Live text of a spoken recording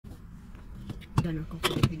Done our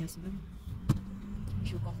coffee with husband.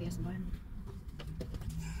 Show coffee husband.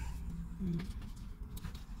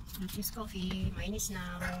 Not just coffee. Mine is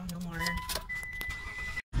now. No more.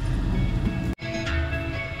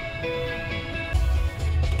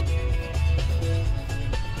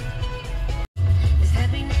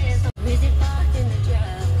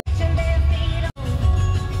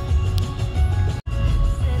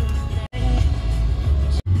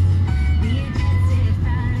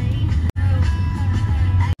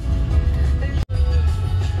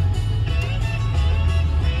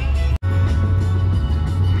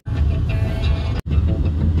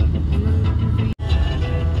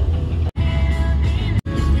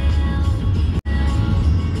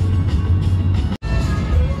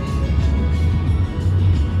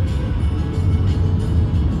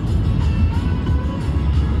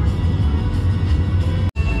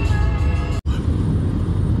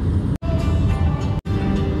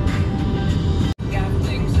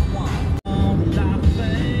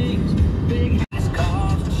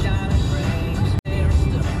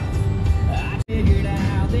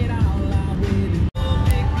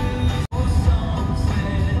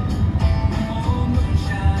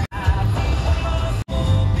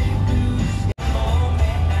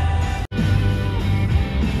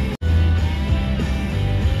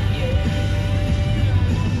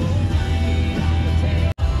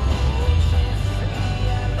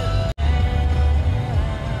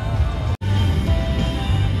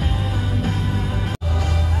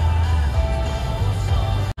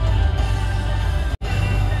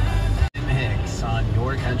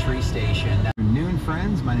 Station. Noon,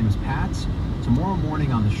 friends. My name is Pat. Tomorrow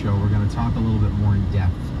morning on the show, we're going to talk a little bit more in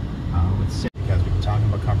depth with Sarah, because we've been talking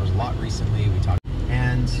about covers a lot recently. We talked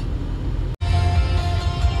and.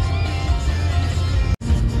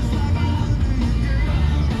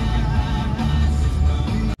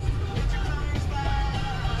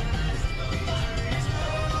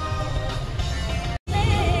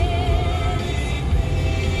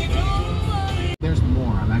 There's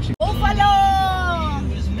more. I'm actually. Buffalo!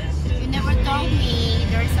 You never told me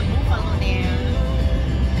there's a buffalo there.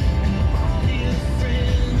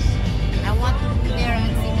 I want to go there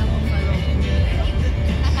and see the buffalo.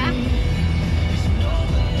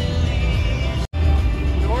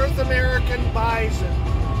 North American bison.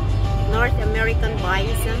 North American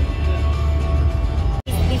bison.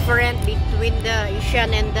 It's different between the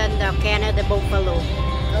Asian and then the Canada buffalo.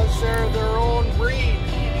 Because they're their own breed.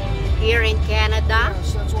 Here in Canada?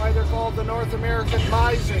 Yes, that's why they're called the North American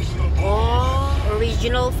bison. Oh,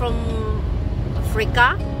 original from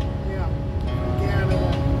Africa? Yeah, Canada.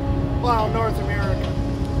 Well, North America.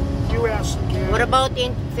 U.S. and Canada. What about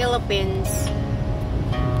in Philippines?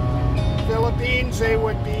 Philippines, they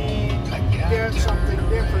would be something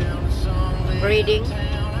different. Breeding?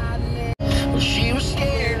 Well, she was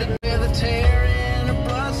scared to wear the tear in her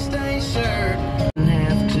bloodstained shirt. Didn't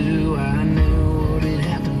have to, I knew what it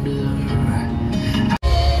had to do.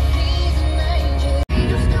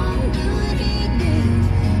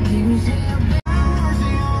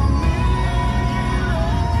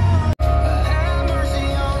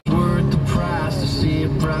 Worth the price to see a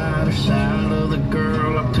brighter side of the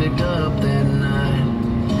girl I picked up there.